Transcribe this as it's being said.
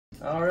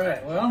All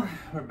right, well,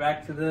 we're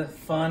back to the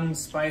fun,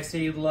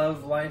 spicy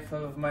love life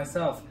of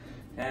myself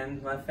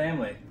and my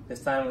family.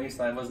 This time, at least,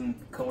 I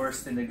wasn't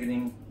coerced into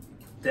getting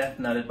death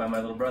nutted by my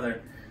little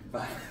brother.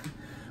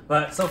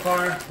 But so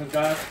far, I've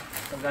gone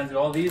through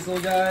all these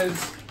little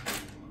guys,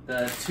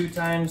 the 2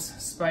 times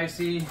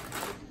spicy,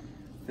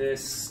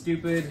 this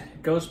stupid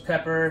ghost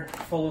pepper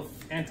full of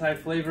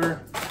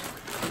anti-flavor,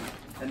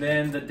 and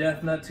then the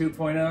Death Nut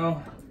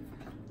 2.0.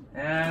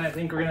 And I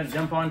think we're gonna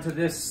jump onto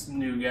this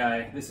new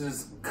guy. This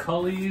is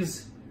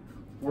Culley's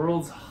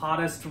World's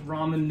Hottest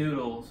Ramen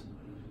Noodles.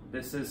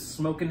 This is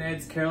Smokin'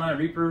 Ed's Carolina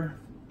Reaper.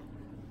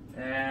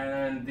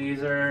 And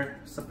these are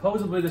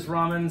supposedly this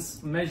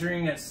ramen's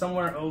measuring at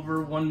somewhere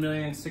over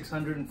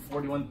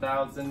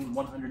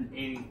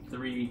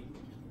 1,641,183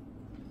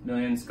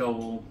 million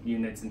Scoville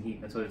units in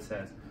heat. That's what it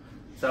says.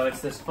 So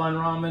it's this fun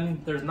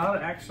ramen. There's not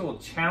an actual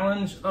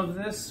challenge of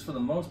this for the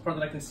most part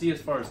that I can see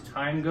as far as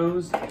time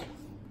goes.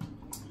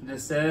 It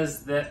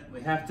says that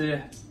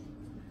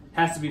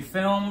has to be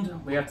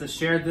filmed. We have to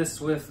share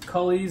this with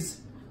Culley's,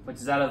 which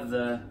is out of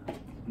the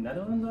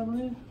Netherlands, I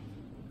believe?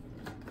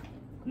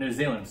 New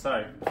Zealand,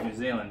 sorry, New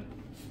Zealand.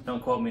 Don't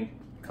quote me,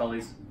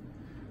 Culley's.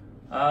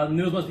 The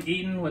noodles must be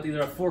eaten with either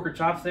a fork or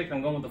chopstick.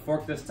 I'm going with the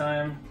fork this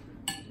time.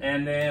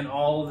 And then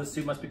all of the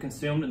soup must be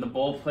consumed in the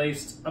bowl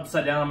placed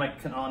upside down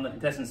on the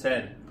contestant's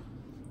head.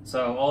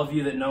 So all of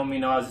you that know me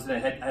know I just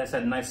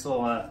had a nice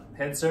little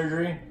head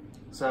surgery.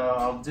 So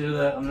I'm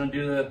gonna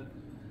do the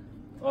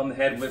on the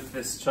head with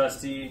this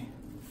trusty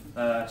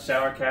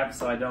shower cap,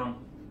 so I don't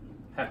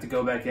have to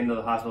go back into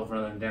the hospital for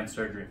another damn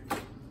surgery.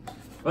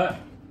 But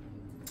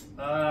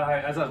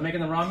as I was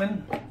making the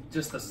ramen,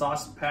 just the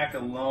sauce pack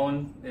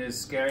alone is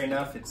scary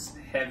enough. It's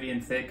heavy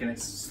and thick, and it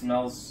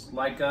smells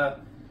like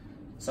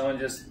someone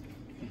just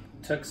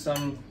took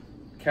some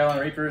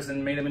Carolina Reapers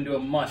and made them into a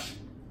mush.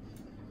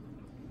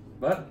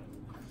 But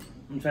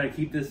I'm trying to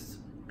keep this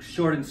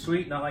short and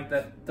sweet, not like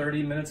that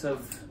 30 minutes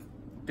of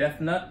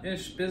Death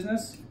Nut-ish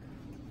business.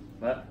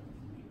 But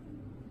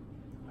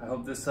I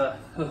hope this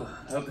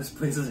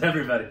pleases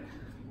everybody.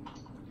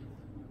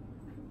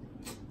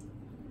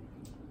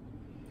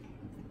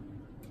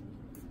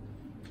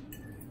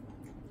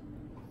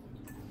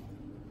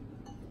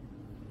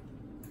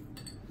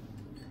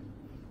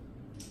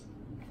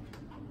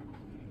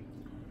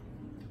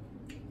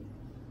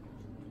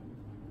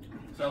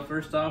 So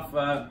first off,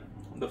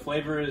 the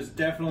flavor is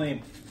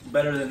definitely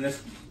better than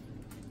this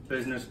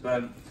business,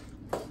 but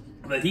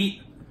the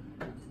heat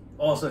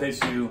also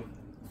hits you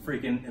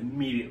freaking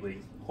immediately.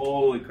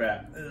 Holy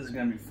crap, this is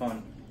gonna be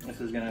fun.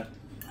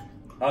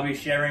 I'll be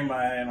sharing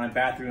my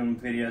bathroom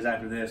videos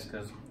after this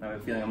because I have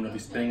a feeling I'm gonna be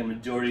spending a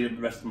majority of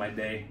the rest of my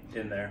day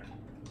in there.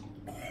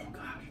 Oh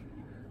gosh.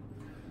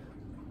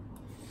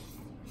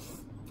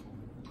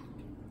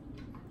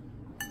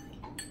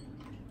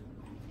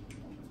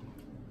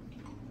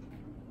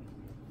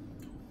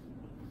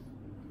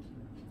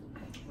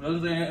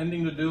 Does it have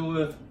anything to do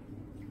with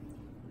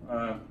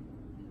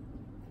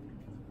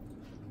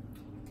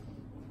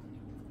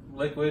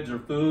liquids or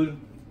food?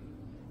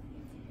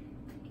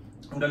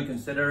 I'm going to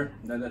consider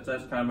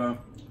that's kind of a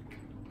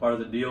part of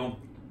the deal.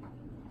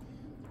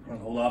 I'll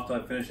hold off till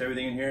I finish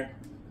everything in here.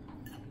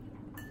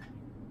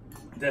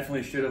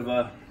 Definitely should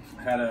have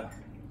had at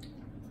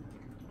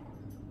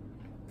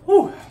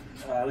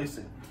least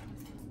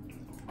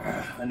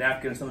a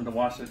napkin or something to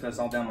wash it. That's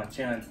all down my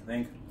chin, I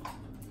think.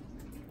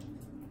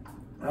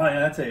 Oh yeah,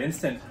 that's an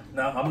instant.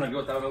 No, I'm gonna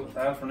go with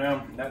that for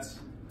now.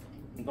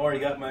 I've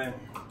already got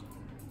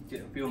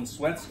feeling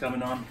sweats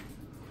coming on.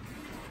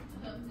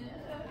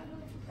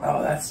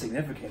 Oh, that's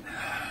significant.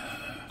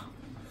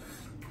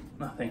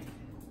 Nothing.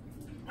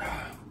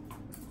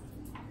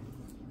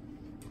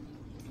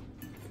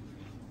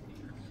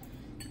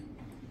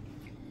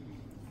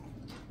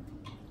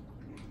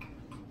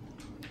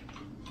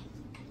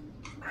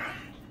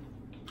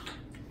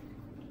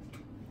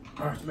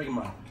 Alright, it's making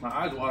my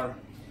eyes water.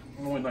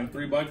 I'm only like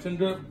 3 bites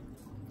into it.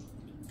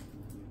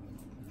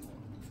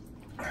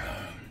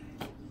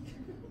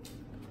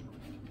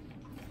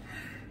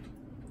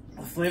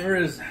 The flavor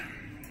it's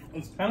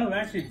kind of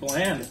actually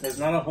bland. There's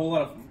not a whole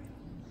lot of,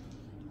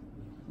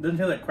 doesn't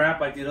feel like crap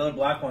like these other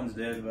black ones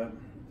did, but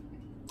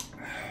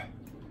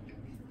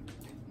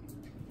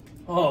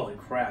holy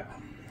crap.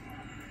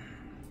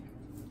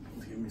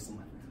 Let's give me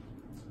some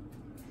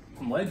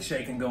leg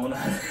shaking going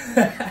on.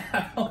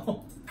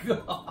 Oh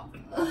God.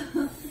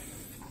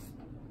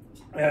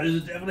 Yeah, this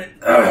is definitely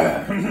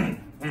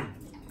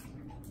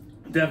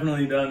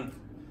definitely done.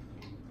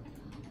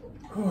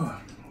 Whew.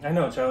 I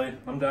know, Charlie,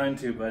 I'm dying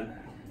too, but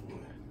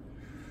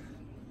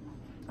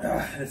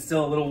it's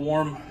still a little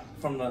warm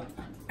from the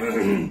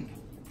I'm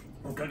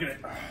cooking it.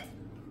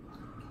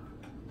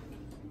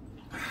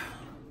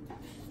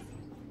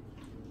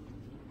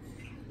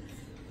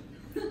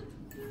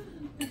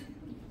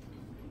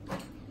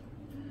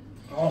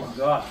 Oh my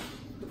God.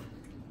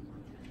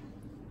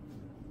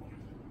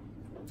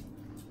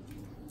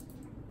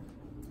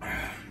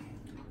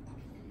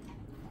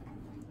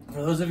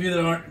 For those of you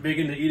that aren't big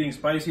into eating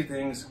spicy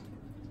things,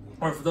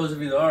 or for those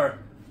of you that are,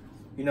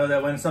 You know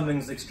that when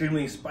something's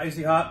extremely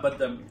spicy hot, but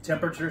the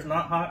temperature's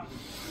not hot,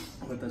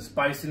 but the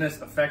spiciness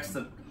affects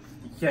the,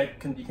 you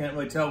can't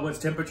really tell what's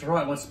temperature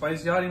hot and what's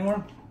spicy hot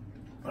anymore?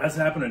 That's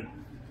happening.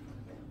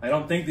 I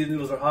don't think these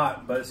noodles are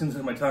hot, but it seems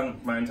like my tongue,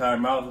 my entire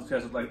mouth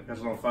is like it's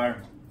on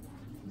fire.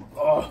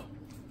 Oh.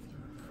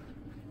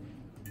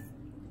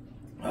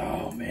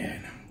 Oh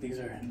man, these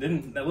are,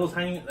 that little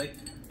tiny, like,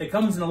 it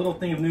comes in a little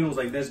thing of noodles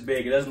like this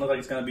big. It doesn't look like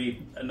it's gonna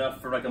be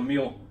enough for like a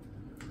meal.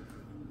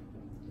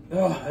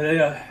 Oh,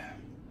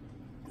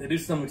 they do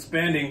some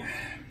expanding.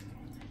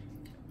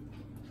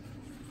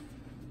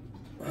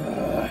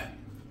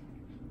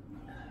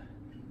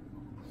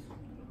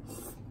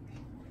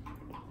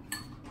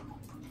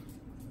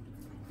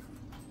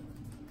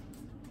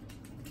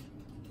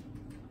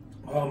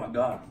 Oh my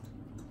God.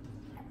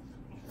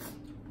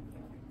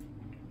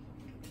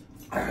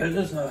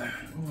 This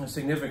is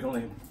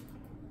significantly,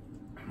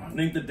 I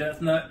think the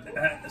Death Nut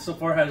so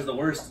far has the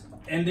worst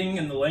ending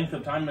in the length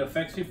of time it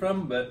affects you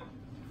from, but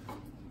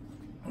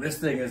this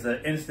thing is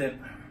an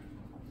instant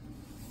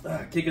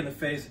kick in the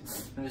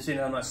face. I'm just seeing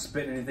I'm not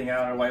spitting anything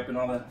out or wiping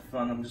all the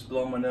fun. I'm just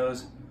blowing my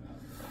nose.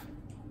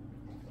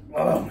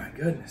 Oh my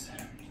goodness.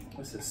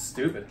 This is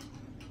stupid.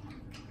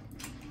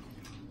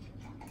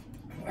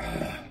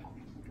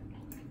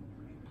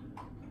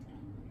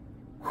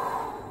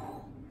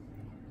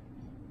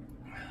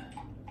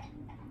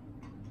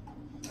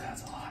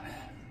 That's a lot.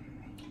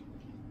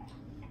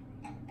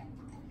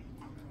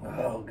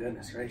 Oh,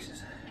 goodness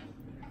gracious.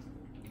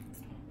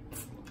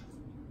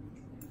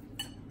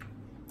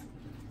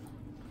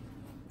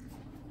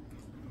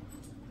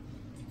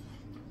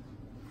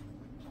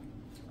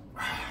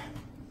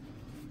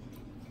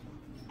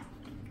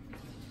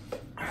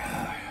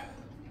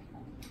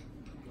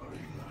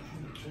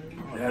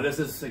 Yeah, this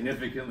is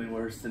significantly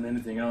worse than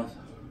anything else.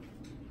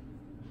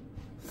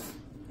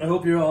 I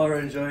hope you all are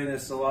enjoying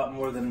this a lot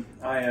more than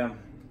I am.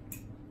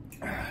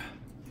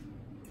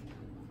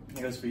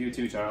 It goes for you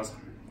too, Charles.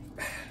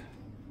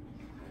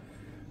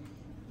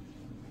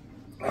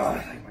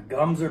 Like my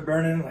gums are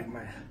burning, like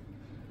my...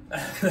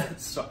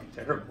 That's fucking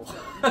terrible.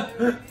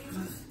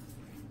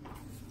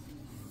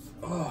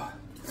 Oh.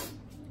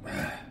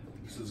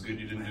 This is good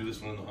you didn't do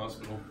this one in the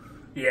hospital.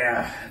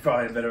 Yeah,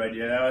 probably a better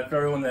idea. For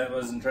everyone that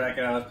wasn't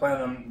tracking, I was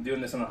planning on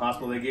doing this in the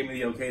hospital. They gave me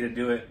the okay to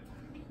do it,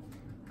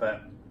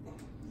 but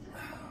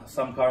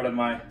some part of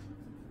my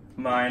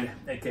mind,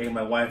 aka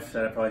my wife,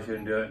 said I probably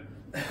shouldn't do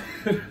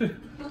it.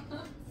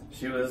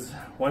 She was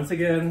once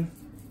again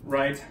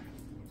right.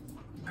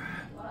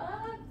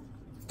 What?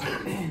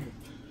 And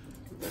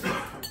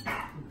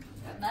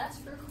that's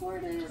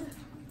recorded.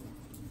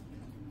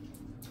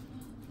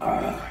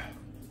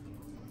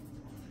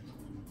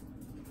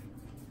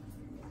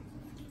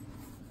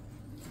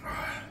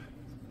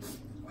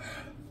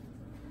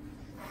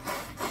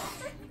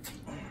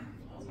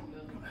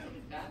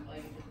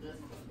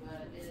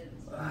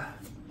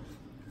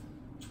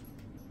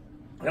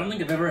 I don't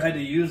think I've ever had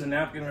to use a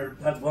napkin or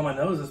had to blow my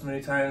nose this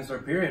many times for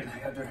a period.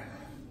 After.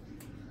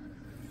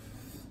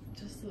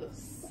 Just the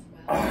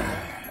smell.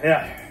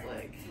 Yeah.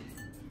 Like.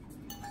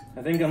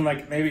 I think I'm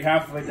like maybe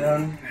halfway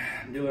done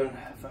doing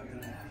a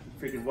fucking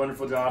freaking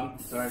wonderful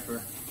job. Sorry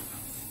for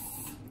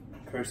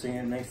cursing.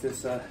 It makes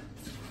this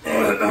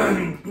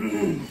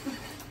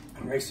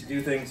makes you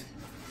do things.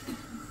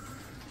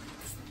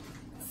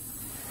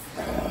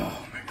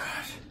 Oh my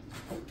gosh.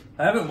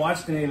 I haven't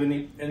watched any of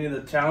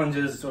the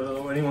challenges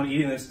or anyone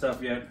eating this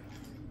stuff yet,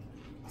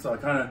 so I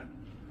kind of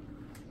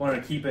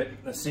wanted to keep it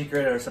a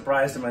secret or a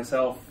surprise to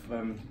myself. I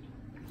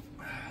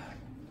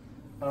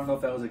don't know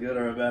if that was a good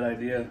or a bad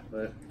idea,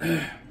 but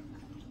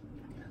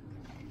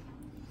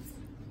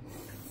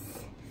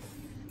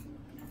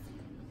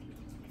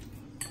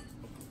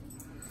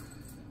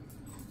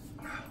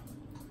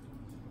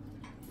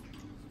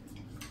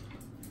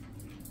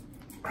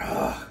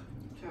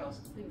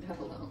Charles, leave that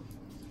alone.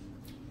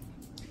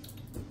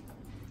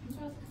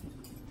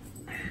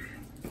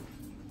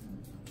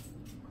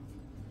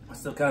 it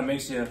still kind of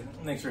makes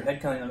your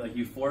head kind of like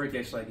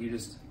euphoric-ish, like you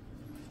just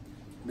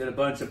did a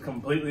bunch of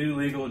completely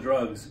illegal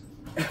drugs.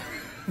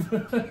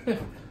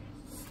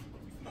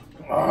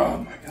 Oh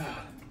my God.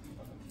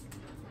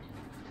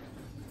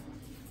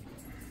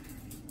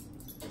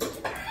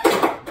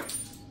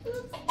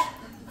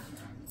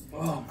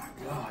 Oh my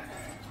God.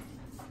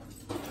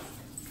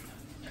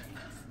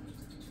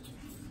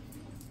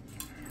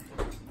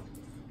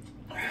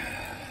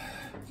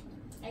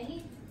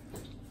 Eddie?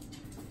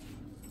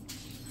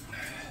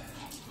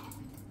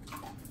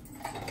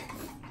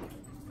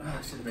 Oh,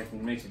 this shit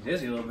makes you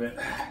dizzy a little bit.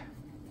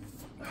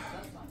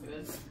 That's not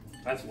good.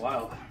 That's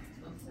wild.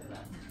 Don't say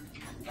that.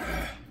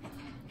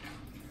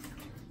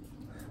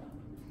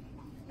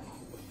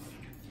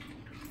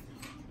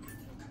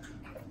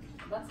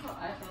 That's how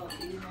I felt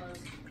eating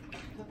those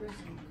peppers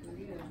in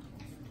Korea.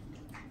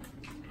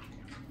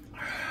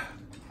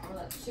 Or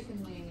that chicken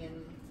wing in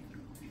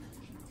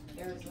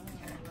Arizona.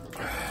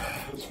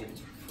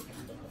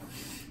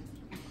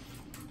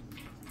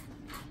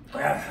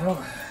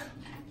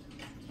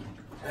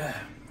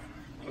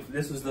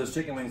 this was those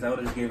chicken wings, I would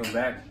have just gave them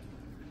back.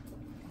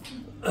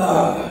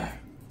 Oh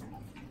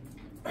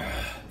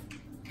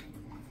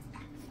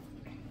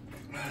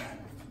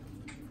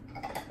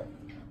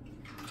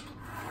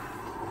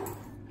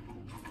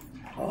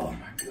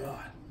my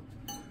god.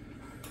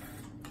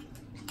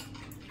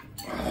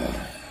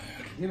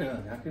 You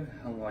know, napkin?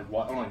 I don't like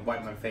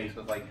wipe my face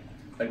with like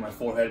my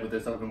forehead with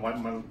this. I've been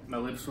wiping my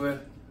lips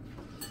with,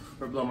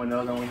 or blow my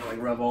nose. I want to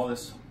like rub all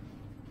this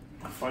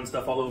fun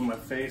stuff all over my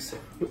face.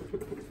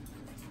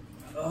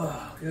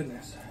 Oh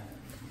goodness.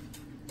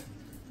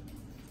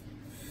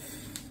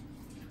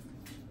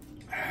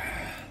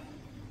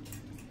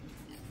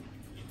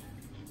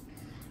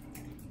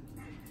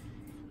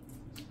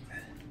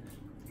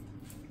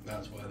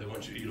 That's why they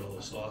want you to eat all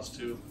the sauce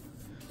too.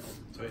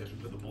 That's why you have to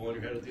put the bowl on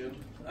your head at the end.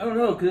 I don't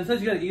know, because it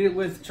says you gotta eat it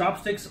with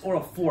chopsticks or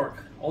a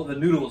fork. All the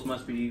noodles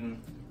must be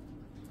eaten.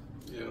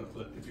 Yeah,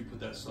 but if you put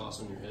that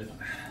sauce on your head,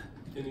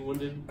 anyone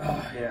did?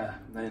 Yeah,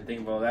 I didn't think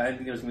about that. I didn't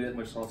think there was gonna be that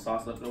much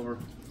sauce left over.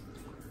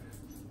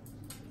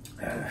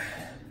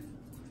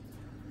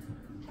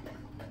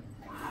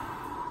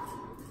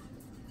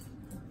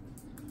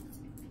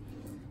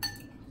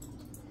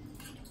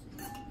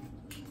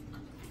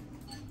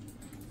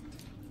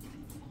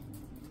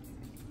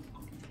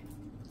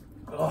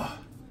 Oh.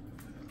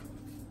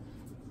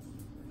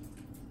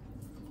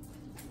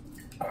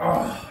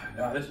 Oh,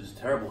 God, this is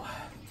terrible.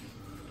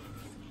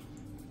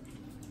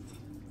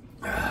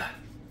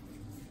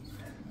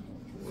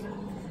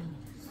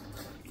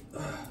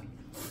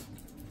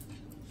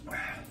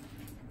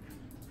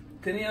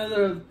 Any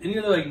other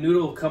like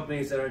noodle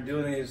companies that are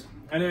doing these?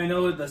 I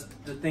know the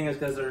thing is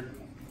because they're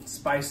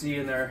spicy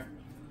and they're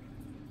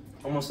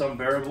almost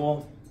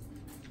unbearable,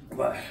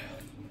 but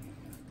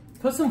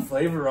put some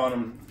flavor on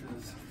them.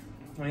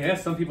 I mean,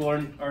 yes, some people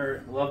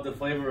love the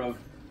flavor of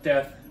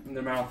death in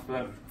their mouth,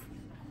 but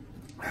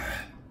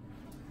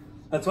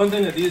that's one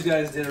thing that these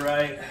guys did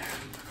right.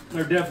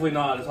 They're definitely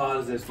not as hot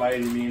as this by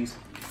any means,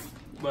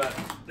 but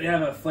they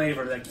have a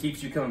flavor that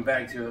keeps you coming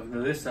back to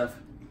them. This stuff,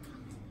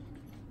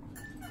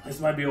 this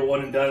might be a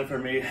one and done for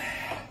me.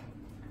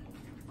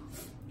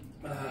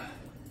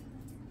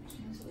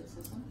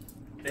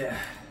 Yeah.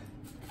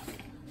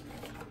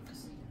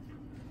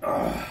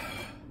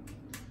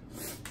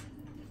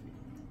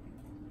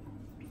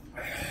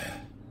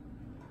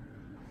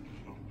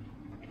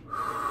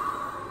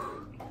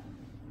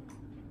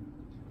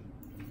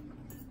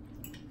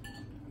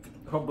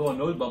 Don't blow a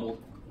nose bubble.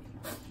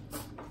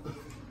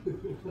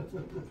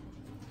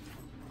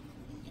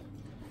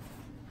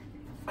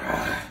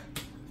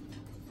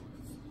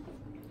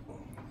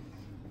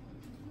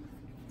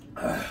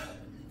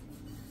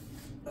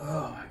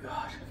 Oh my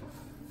gosh.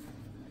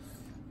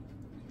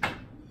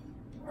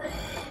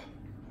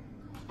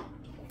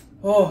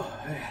 Oh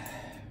man.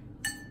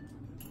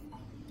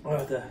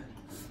 What the?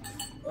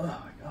 Oh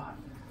my god.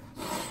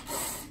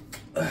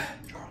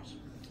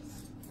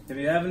 If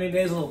you have any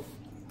nasal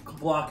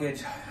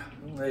blockage,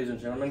 ladies and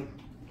gentlemen,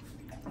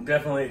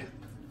 definitely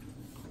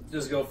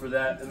just go for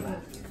that. And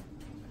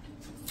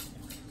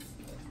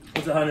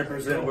it's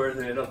 100% worth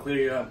it. It'll clear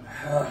you up.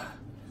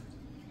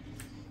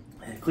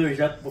 It clears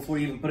you up before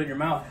you even put it in your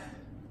mouth.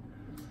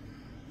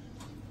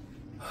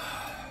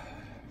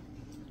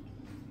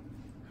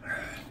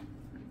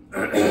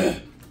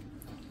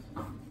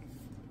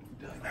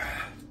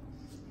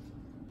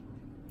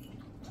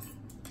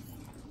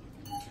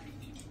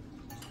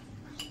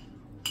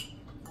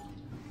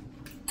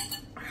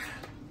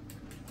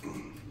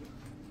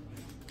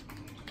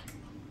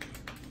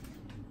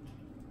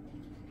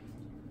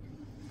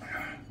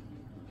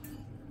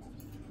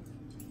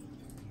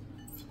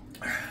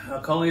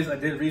 Culley's, I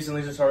did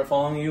recently just started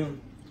following you,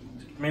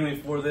 mainly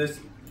for this.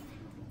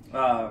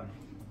 And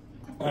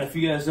if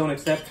you guys don't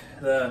accept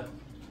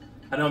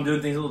I know I'm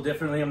doing things a little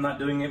differently. I'm not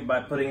doing it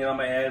by putting it on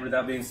my head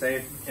without being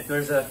safe. If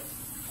there's a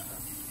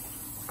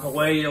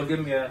way you'll give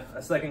me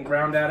a second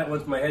ground at it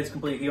once my head's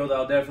completely healed,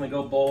 I'll definitely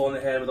go bowl on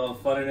the head with all the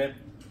fun in it.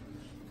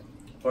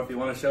 Or if you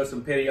want to show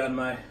some pity on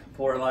my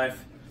poor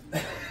life,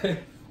 at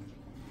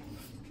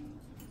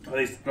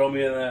least throw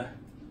me in the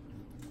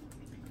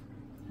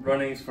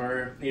runnings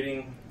for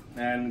eating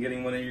and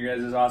getting one of you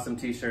guys' awesome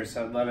t-shirts.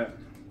 I'd love it.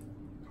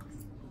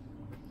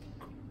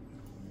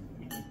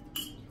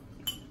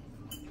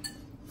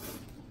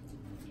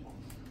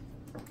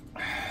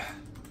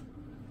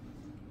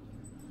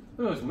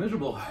 Oh, it's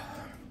miserable.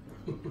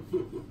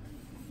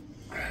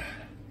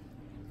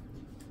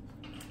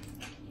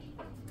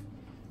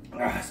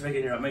 It's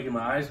making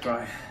my eyes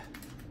dry,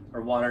 or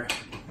water,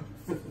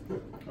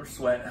 or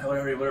sweat,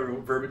 whatever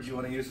verbiage you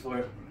want to use for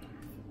it.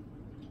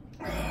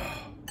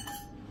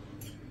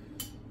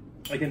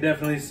 I can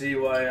definitely see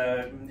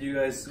why you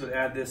guys would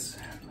add this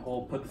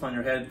whole put this on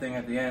your head thing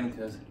at the end,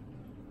 because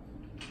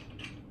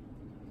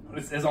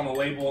it says on the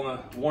label and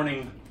the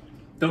warning,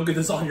 don't get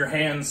this on your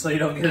hands so you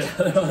don't get it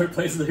in other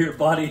places of your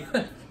body.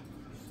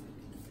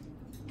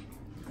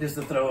 Just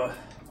to throw a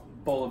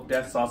bowl of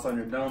death sauce on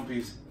your dome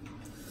piece.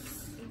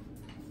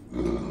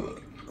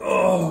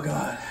 Oh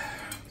God.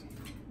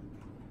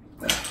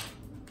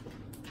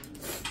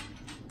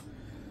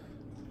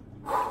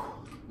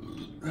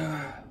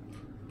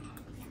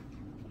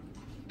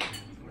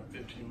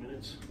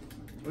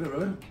 Wait,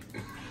 really?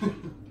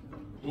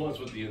 Well, that's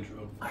with the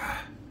intro.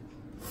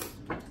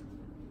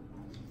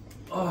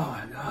 Oh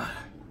my god.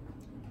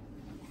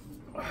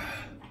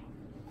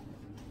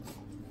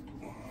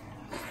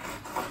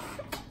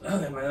 I don't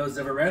think my nose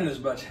ever ran this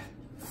much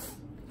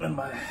in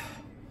my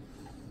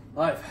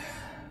life.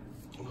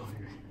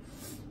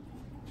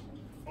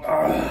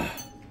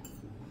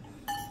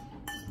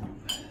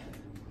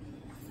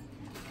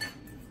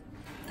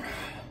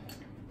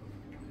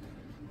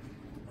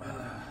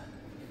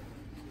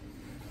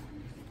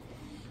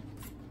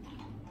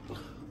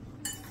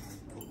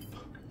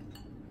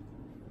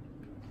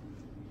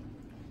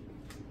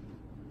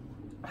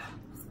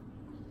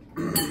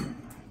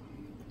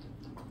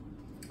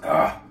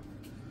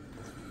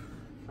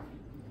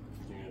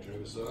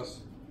 Sauce.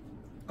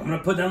 I'm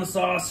gonna put down the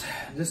sauce.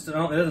 Just it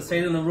doesn't say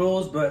it in the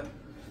rules, but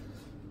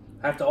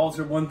I have to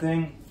alter one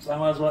thing, so I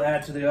might as well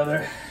add to the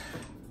other.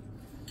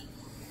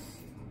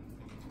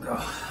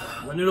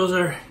 Oh, the noodles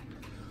are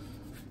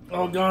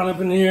all gone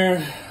up in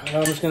here.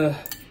 I'm just gonna.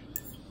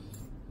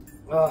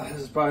 Oh,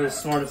 this is probably the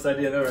smartest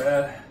idea I've ever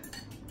had.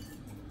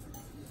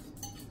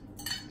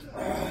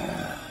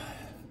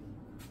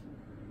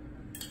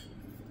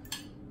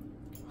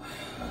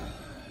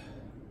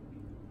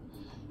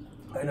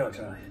 I know,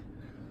 Charlie.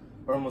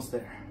 We're almost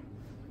there.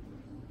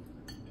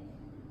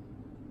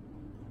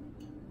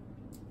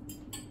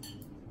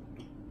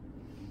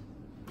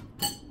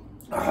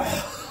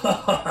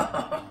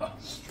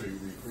 Straight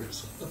reaper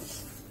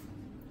sauce.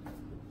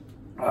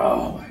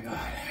 Oh my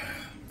god.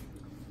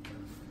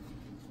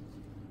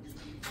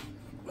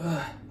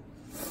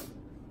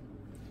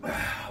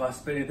 If I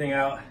spit anything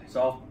out, it's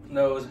all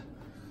nose.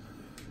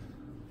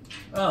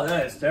 Oh,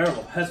 that is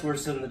terrible. That's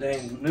worse than the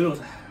dang noodles.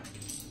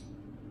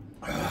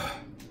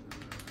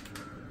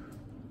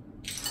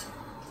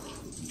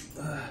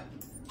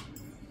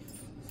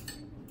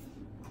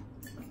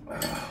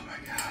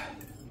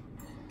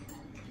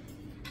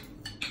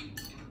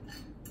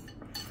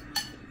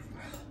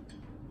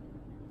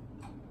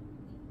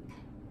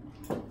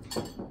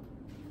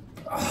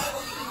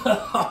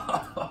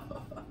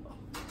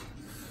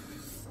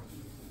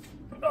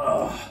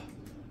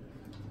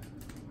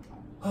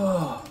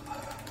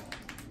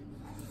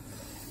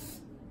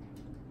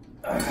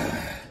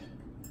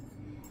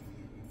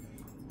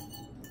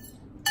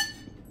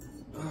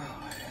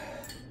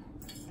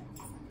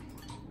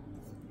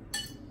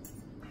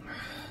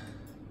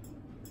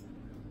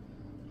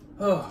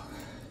 Oh.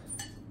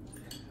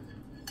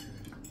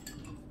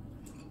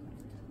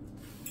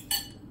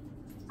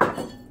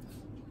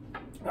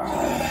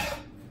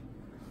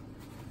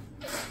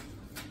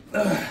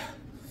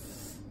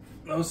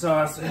 No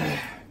sauce. I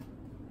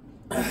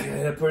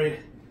did a pretty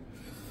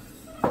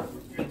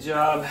good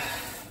job.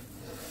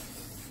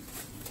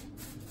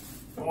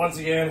 Once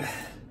again,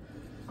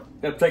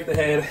 gotta take the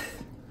head.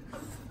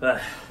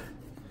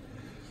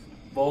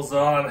 Bowl's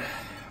on.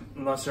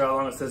 I'm not sure how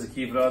long it says to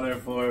keep it on there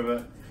for,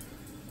 but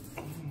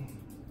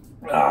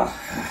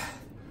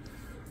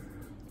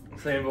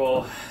same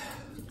bowl.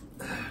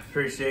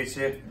 Appreciate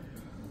you.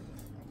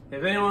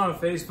 If anyone on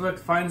Facebook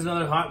finds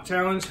another hot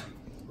challenge,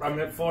 I'm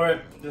in for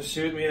it. Just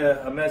shoot me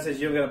a message.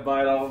 You'll get a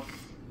bite. I'll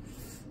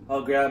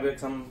grab it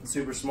 'cause I'm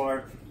super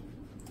smart.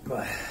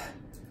 But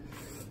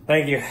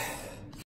thank you.